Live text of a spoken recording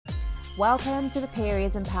Welcome to the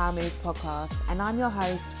Periods and Power Moves podcast, and I'm your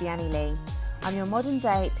host, Vianney Lee. I'm your modern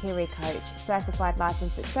day period coach, certified life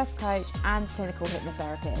and success coach, and clinical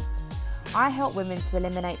hypnotherapist. I help women to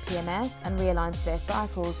eliminate PMS and realign to their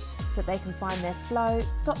cycles so that they can find their flow,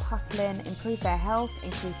 stop hustling, improve their health,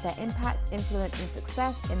 increase their impact, influence, and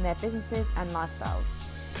success in their businesses and lifestyles.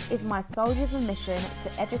 It's my sole driven mission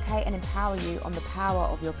to educate and empower you on the power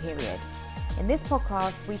of your period. In this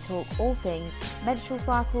podcast, we talk all things menstrual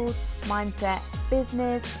cycles, mindset,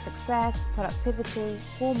 business, success, productivity,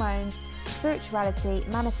 hormones, spirituality,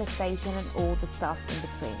 manifestation, and all the stuff in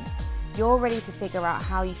between. You're ready to figure out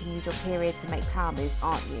how you can use your period to make power moves,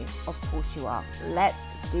 aren't you? Of course you are.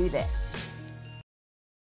 Let's do this.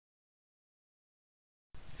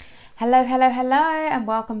 Hello, and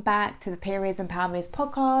welcome back to the Periods and Power Moves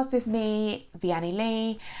podcast with me, Vianney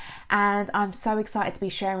Lee. And I'm so excited to be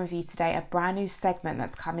sharing with you today a brand new segment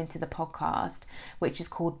that's come into the podcast, which is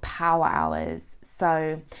called Power Hours.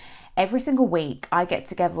 So every single week, I get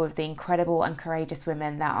together with the incredible and courageous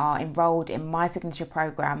women that are enrolled in my signature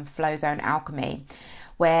program, Flow Zone Alchemy,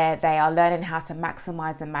 where they are learning how to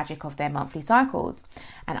maximize the magic of their monthly cycles.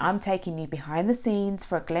 And I'm taking you behind the scenes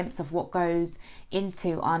for a glimpse of what goes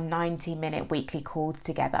into our 90-minute weekly calls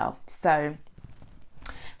together. So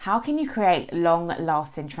how can you create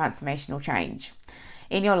long-lasting transformational change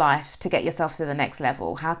in your life to get yourself to the next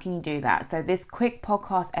level? How can you do that? So this quick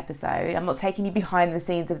podcast episode, I'm not taking you behind the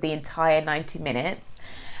scenes of the entire 90 minutes,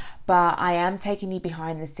 but I am taking you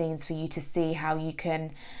behind the scenes for you to see how you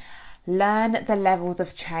can learn the levels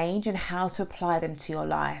of change and how to apply them to your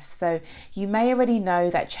life. So you may already know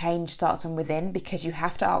that change starts from within because you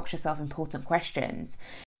have to ask yourself important questions.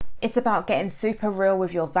 It's about getting super real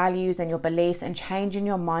with your values and your beliefs and changing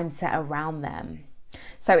your mindset around them.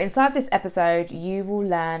 So inside this episode, you will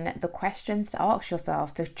learn the questions to ask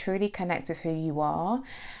yourself to truly connect with who you are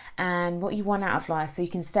and what you want out of life so you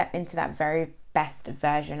can step into that very best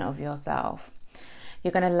version of yourself.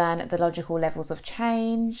 You're going to learn the logical levels of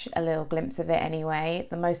change, a little glimpse of it anyway,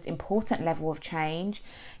 the most important level of change,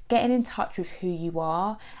 getting in touch with who you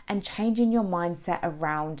are and changing your mindset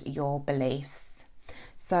around your beliefs.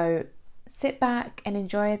 So sit back and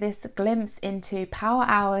enjoy this glimpse into power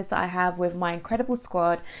hours that I have with my incredible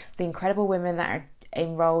squad, the incredible women that are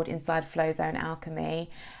enrolled inside Flow Zone Alchemy,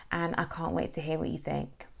 and I can't wait to hear what you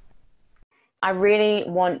think. I really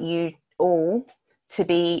want you all to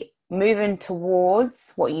be moving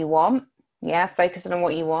towards what you want, focusing on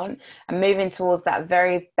what you want and moving towards that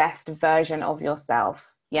very best version of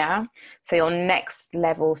yourself, so your next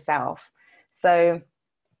level self. So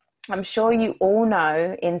I'm sure you all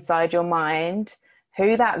know inside your mind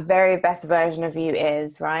who that very best version of you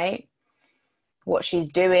is, right? What she's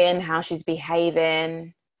doing, how she's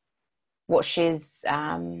behaving, what she's,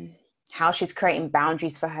 how she's creating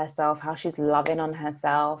boundaries for herself, how she's loving on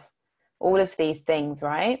herself, all of these things,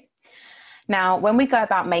 right? Now, when we go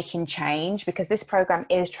about making change, because this program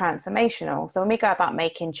is transformational, so when we go about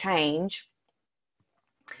making change,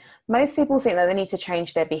 most people think that they need to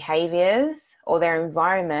change their behaviors or their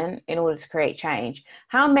environment in order to create change.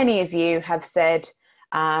 How many of you have said,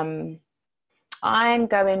 I'm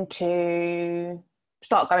going to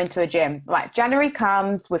start going to a gym? Right, January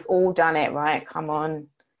comes, we've all done it, right? Come on,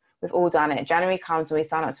 we've all done it. January comes, we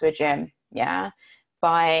sign up to a gym,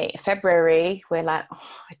 By February, we're like,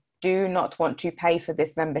 I do not want to pay for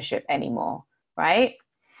this membership anymore, right?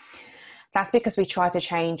 That's because we try to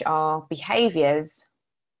change our behaviors,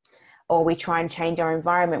 or we try and change our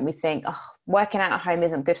environment. We think, working out at home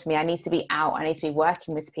isn't good for me. I need to be out. I need to be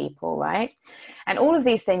working with people, right? And all of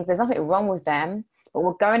these things, there's nothing wrong with them, but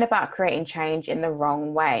we're going about creating change in the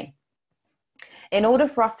wrong way. In order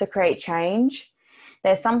for us to create change,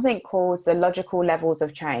 there's something called the logical levels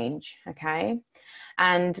of change, okay?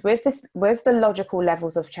 And with the logical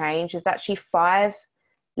levels of change, there's actually 5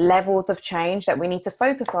 levels of change that we need to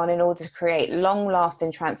focus on in order to create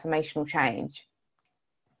long-lasting transformational change.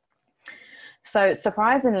 So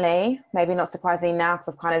surprisingly, maybe not surprisingly now because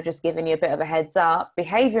I've kind of just given you a bit of a heads up,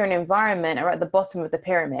 behavior and environment are at the bottom of the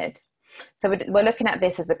pyramid. So we're looking at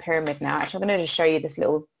this as a pyramid now. Actually, I'm going to just show you this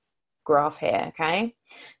little graph here, okay?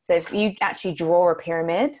 So if you actually draw a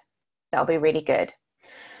pyramid, that'll be really good.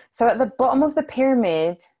 So at the bottom of the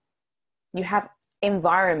pyramid, you have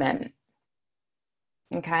environment,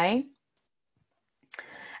 okay?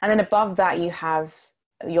 And then above that, you have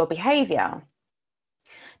your behavior.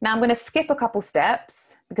 Now I'm going to skip a couple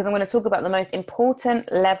steps because I'm going to talk about the most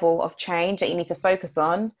important level of change that you need to focus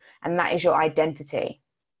on, and that is your identity.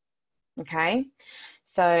 Okay?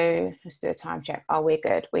 So let's do a time check. Oh, we're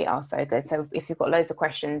good. We are so good. So if you've got loads of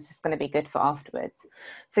questions, it's going to be good for afterwards.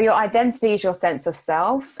 So your identity is your sense of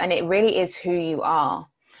self, and it really is who you are.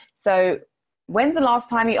 So when's the last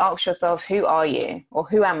time you asked yourself, who are you, or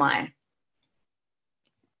who am I?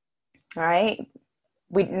 Right?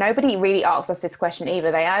 Nobody really asks us this question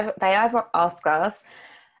either. They either ask us,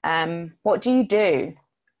 what do you do?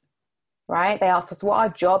 Right? They ask us what our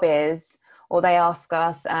job is, or they ask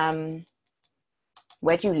us,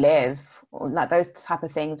 where do you live? Or like those type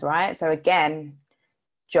of things, right? So again,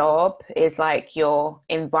 job is like your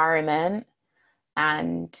environment.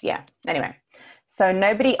 And yeah, anyway, so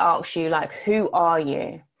nobody asks you like, who are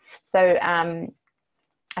you? So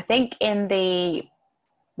I think in the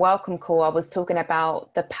welcome call, I was talking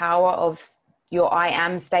about the power of your I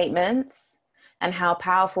am statements and how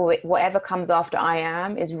powerful whatever comes after I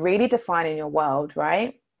am is really defining your world,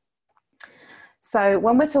 right? So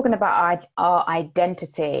when we're talking about our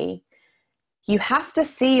identity, you have to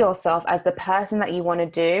see yourself as the person that you want to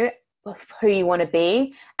do, who you want to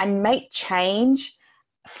be, and make change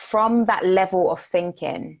from that level of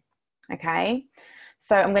thinking. Okay.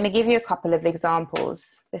 So I'm going to give you a couple of examples.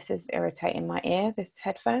 This is irritating my ear, this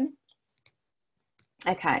headphone.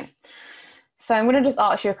 Okay. So I'm going to just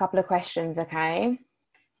ask you a couple of questions. Okay.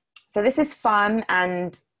 So this is fun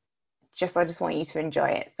and I just want you to enjoy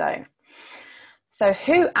it. So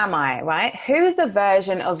who am I, right? Who is the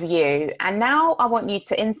version of you? And now I want you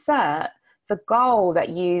to insert the goal that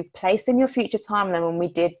you placed in your future timeline when we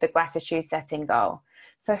did the gratitude setting goal.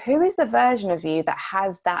 So who is the version of you that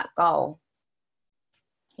has that goal?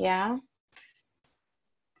 Yeah.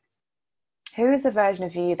 Who is the version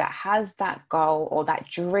of you that has that goal or that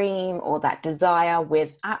dream or that desire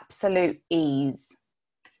with absolute ease?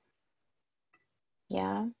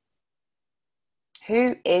 Yeah.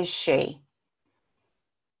 Who is she?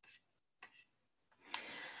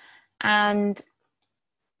 And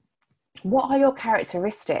what are your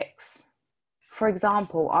characteristics? For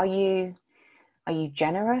example, are you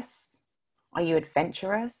generous? Are you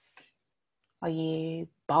adventurous? Are you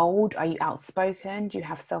bold? Are you outspoken? Do you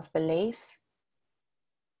have self-belief?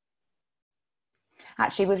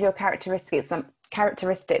 Actually, with your characteristics, I'm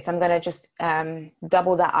going to just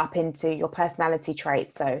double that up into your personality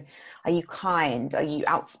traits. So are you kind? Are you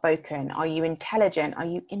outspoken? Are you intelligent? Are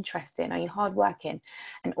you interesting? Are you hardworking?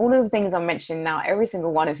 And all of the things I'm mentioning now, every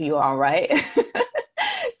single one of you are, right?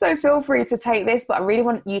 So feel free to take this, but I really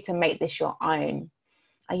want you to make this your own.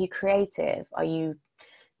 Are you creative? Are you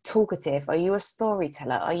talkative? Are you a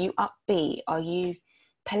storyteller? Are you upbeat? Are you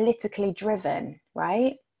politically driven,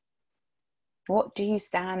 right? What do you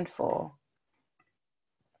stand for?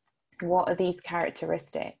 What are these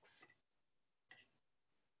characteristics?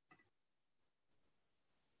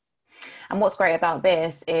 And what's great about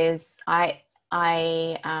this is I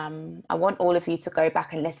want all of you to go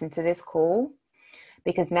back and listen to this call,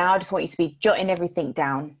 because now I just want you to be jotting everything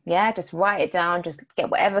down. Yeah, just write it down. Just get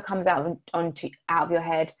whatever comes out of your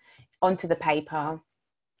head onto the paper,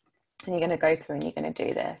 and you're going to go through and you're going to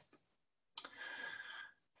do this.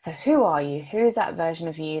 So who are you? Who is that version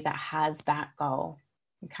of you that has that goal?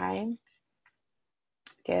 Okay,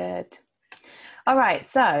 good. All right,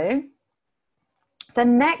 so the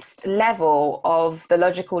next level of the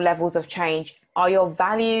logical levels of change are your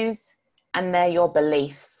values, and they're your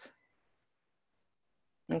beliefs.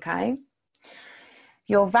 Okay,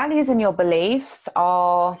 your values and your beliefs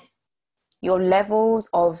are your levels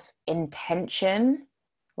of intention,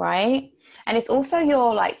 right? And it's also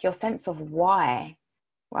your sense of why,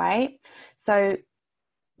 right? So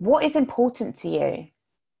what is important to you?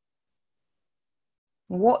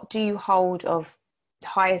 What do you hold of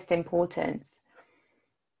highest importance?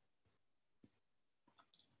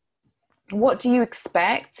 What do you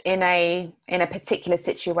expect in a particular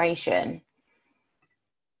situation?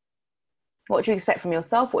 What do you expect from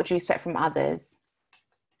yourself? What do you expect from others?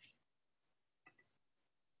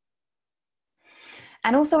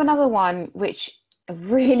 And also another one which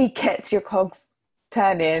really gets your cogs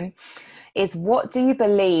turning is, what do you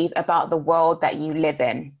believe about the world that you live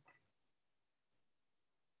in?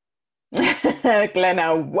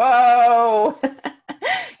 Glenna, whoa.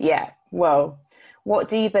 Yeah, whoa. What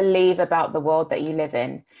do you believe about the world that you live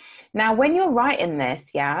in? Now, when you're writing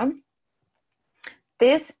this,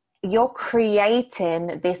 you're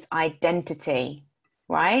creating this identity,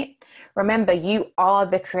 right? Remember, you are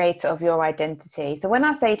the creator of your identity. So when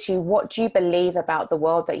I say to you, what do you believe about the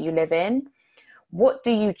world that you live in? What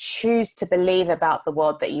do you choose to believe about the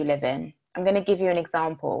world that you live in? I'm going to give you an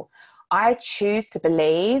example. I choose to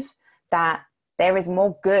believe that there is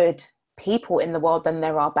more good people in the world than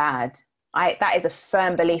there are bad. That is a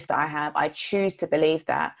firm belief that I have. I choose to believe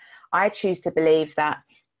that. I choose to believe that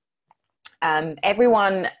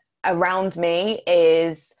everyone around me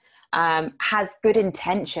has good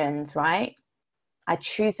intentions, right? I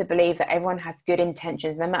choose to believe that everyone has good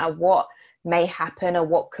intentions, no matter what may happen or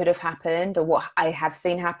what could have happened or what I have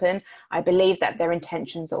seen happen. I believe that their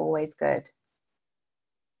intentions are always good.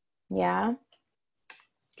 Yeah,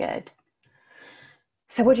 good.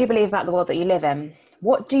 So what do you believe about the world that you live in?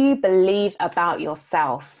 What do you believe about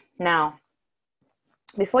yourself? Now,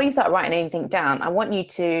 before you start writing anything down, I want you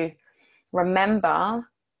to remember,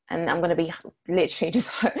 and I'm going to be literally just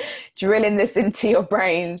drilling this into your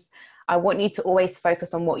brains. I want you to always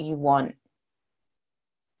focus on what you want.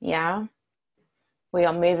 Yeah? We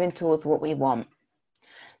are moving towards what we want.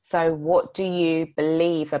 So what do you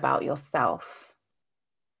believe about yourself?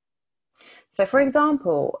 So for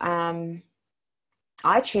example,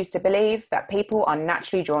 I choose to believe that people are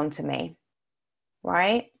naturally drawn to me,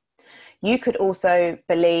 right? You could also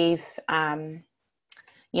believe,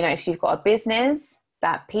 if you've got a business,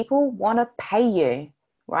 that people want to pay you,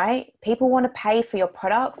 right? People want to pay for your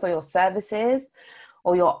products or your services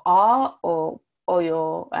or your art or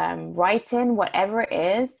your writing, whatever it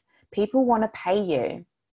is. People want to pay you.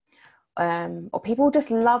 Or people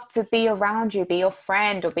just love to be around you, be your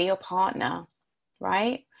friend or be your partner,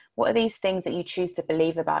 right? What are these things that you choose to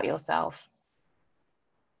believe about yourself?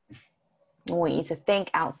 I want you to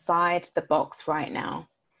think outside the box right now.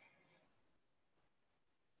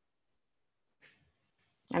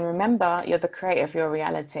 And remember, you're the creator of your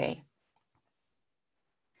reality.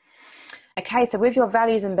 Okay, so with your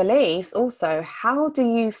values and beliefs, also, how do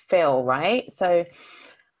you feel, right? So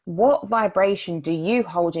what vibration do you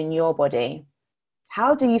hold in your body?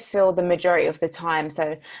 How do you feel the majority of the time?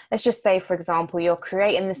 So let's just say, for example, you're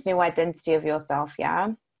creating this new identity of yourself,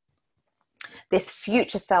 yeah? This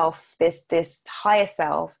future self, this higher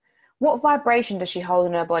self. What vibration does she hold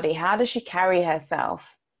in her body? How does she carry herself?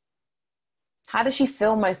 How does she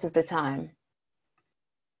feel most of the time?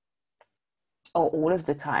 Or all of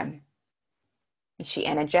the time? Is she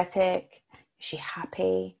energetic? Is she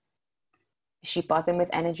happy? Is she buzzing with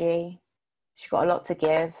energy? She got a lot to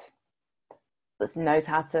give, but knows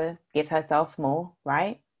how to give herself more,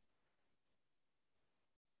 right?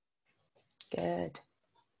 Good.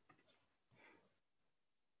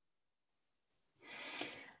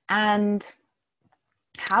 And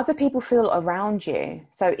how do people feel around you?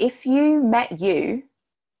 So if you met you,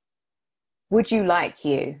 would you like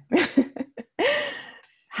you?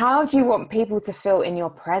 How do you want people to feel in your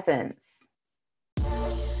presence?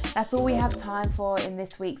 That's all we have time for in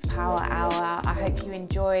this week's Power Hour. I hope you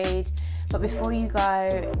enjoyed. But before you go,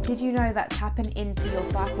 did you know that tapping into your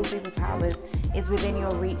cycle superpowers is within your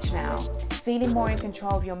reach now? Feeling more in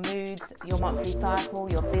control of your moods, your monthly cycle,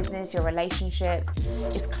 your business, your relationships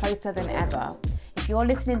is closer than ever. If you're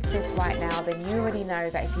listening to this right now, then you already know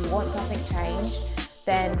that if you want something changed,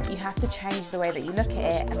 then you have to change the way that you look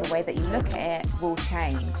at it, and the way that you look at it will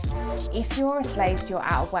change. If you're a slave to your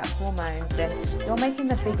out of whack hormones, then you're making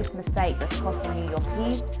the biggest mistake that's costing you your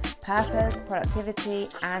peace, purpose, productivity,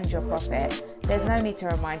 and your profit. There's no need to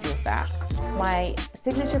remind you of that. My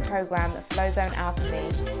signature program, Flow Zone Alchemy,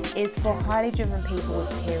 is for highly driven people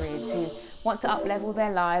with periods who want to up-level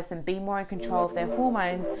their lives and be more in control of their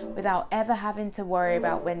hormones without ever having to worry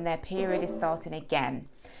about when their period is starting again.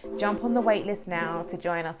 Jump on the waitlist now to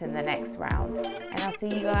join us in the next round, and I'll see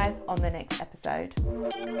you guys on the next episode.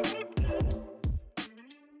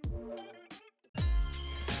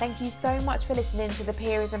 Thank you so much for listening to the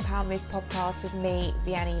Periods and Power Moves podcast with me,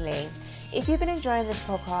 Vianney Lee. If you've been enjoying this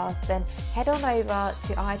podcast, then head on over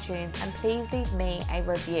to iTunes and please leave me a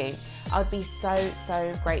review. I would be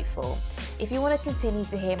so grateful. If you want to continue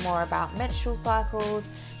to hear more about menstrual cycles,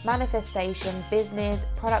 manifestation, business,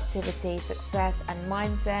 productivity, success, and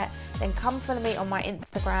mindset, then come follow me on my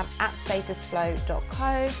Instagram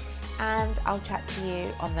 @statusflow.co, and I'll chat to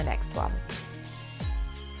you on the next one.